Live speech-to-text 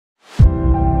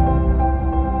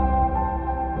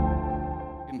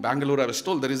Bangalore, I was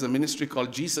told there is a ministry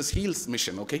called Jesus Heals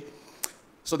Mission, okay?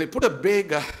 So they put a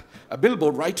big a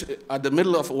billboard right at the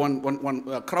middle of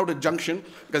one crowded junction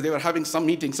because they were having some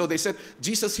meeting. So they said,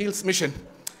 Jesus Heals Mission.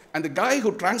 And the guy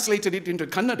who translated it into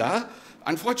Kannada,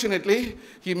 unfortunately,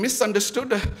 he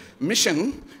misunderstood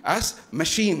mission as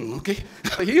machine, okay?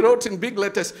 He wrote in big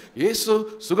letters,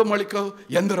 Yesu Sugamaliko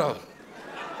Yandara.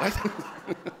 Right?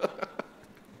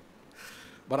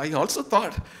 But I also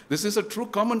thought this is a true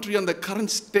commentary on the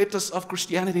current status of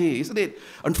Christianity, isn't it?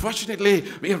 Unfortunately,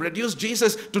 we have reduced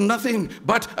Jesus to nothing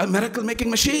but a miracle-making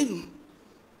machine.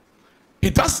 He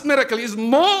does miracle. He's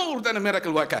more than a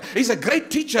miracle worker. He's a great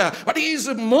teacher, but he is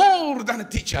more than a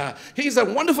teacher. He's a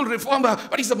wonderful reformer,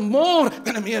 but he's more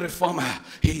than a mere reformer.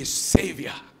 He is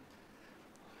Savior.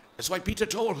 That's why Peter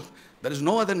told, there is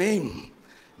no other name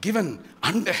given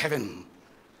under heaven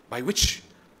by which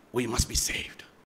we must be saved.